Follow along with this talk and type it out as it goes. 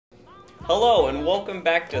Hello and welcome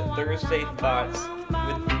back to Thursday Thoughts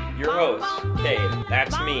with your host, Kade.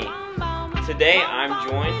 That's me. Today I'm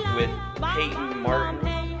joined with Payton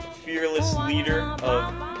Martin, fearless leader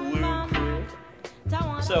of Blue Crew.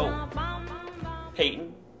 So,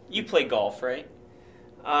 Payton, you play golf, right?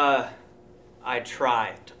 I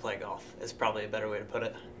try to play golf is probably a better way to put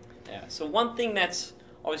it. Yeah. So one thing that's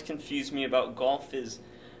always confused me about golf is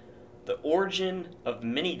the origin of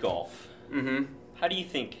mini golf. Mm-hmm. How do you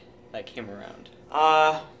think that came around?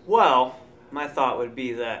 Well, my thought would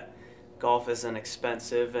be that golf is an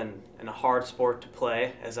expensive and a hard sport to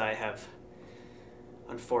play, as I have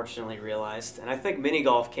unfortunately realized. And I think mini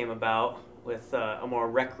golf came about with a more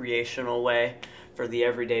recreational way for the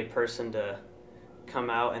everyday person to come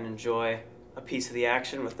out and enjoy a piece of the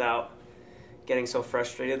action without getting so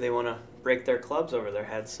frustrated they want to break their clubs over their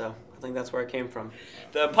heads. So I think that's where it came from.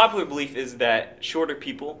 The popular belief is that shorter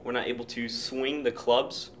people were not able to swing the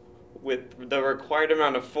clubs with the required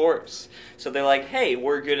amount of force. So they're like, hey,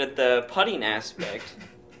 we're good at the putting aspect,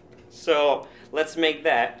 so let's make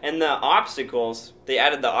that. And the obstacles, they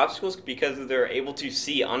added the obstacles because they're able to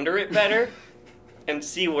see under it better and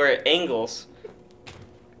see where it angles.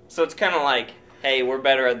 So it's kind of like, hey, we're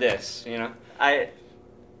better at this, you know?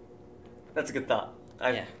 That's a good thought.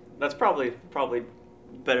 Yeah. That's probably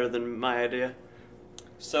better than my idea.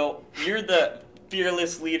 So you're the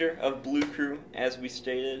fearless leader of Blue Crew, as we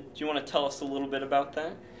stated. Do you want to tell us a little bit about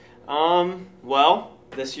that? Well,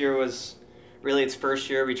 this year was really its first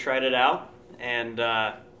year we tried it out, and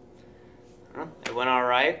it went all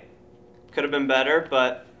right. Could have been better,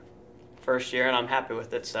 but first year, and I'm happy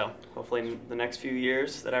with it. So hopefully, in the next few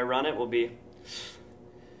years that I run it will be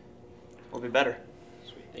better.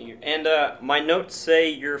 Sweet, thank you. And my notes say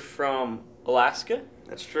you're from Alaska.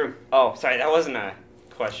 That's true. Oh, sorry, that wasn't a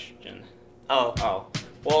question. Oh.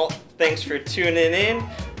 Well, thanks for tuning in.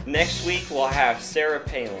 Next week we'll have Sarah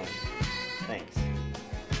Palin. Thanks.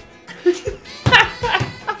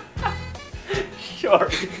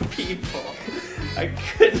 Sharp people. I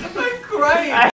couldn't. I'm crying.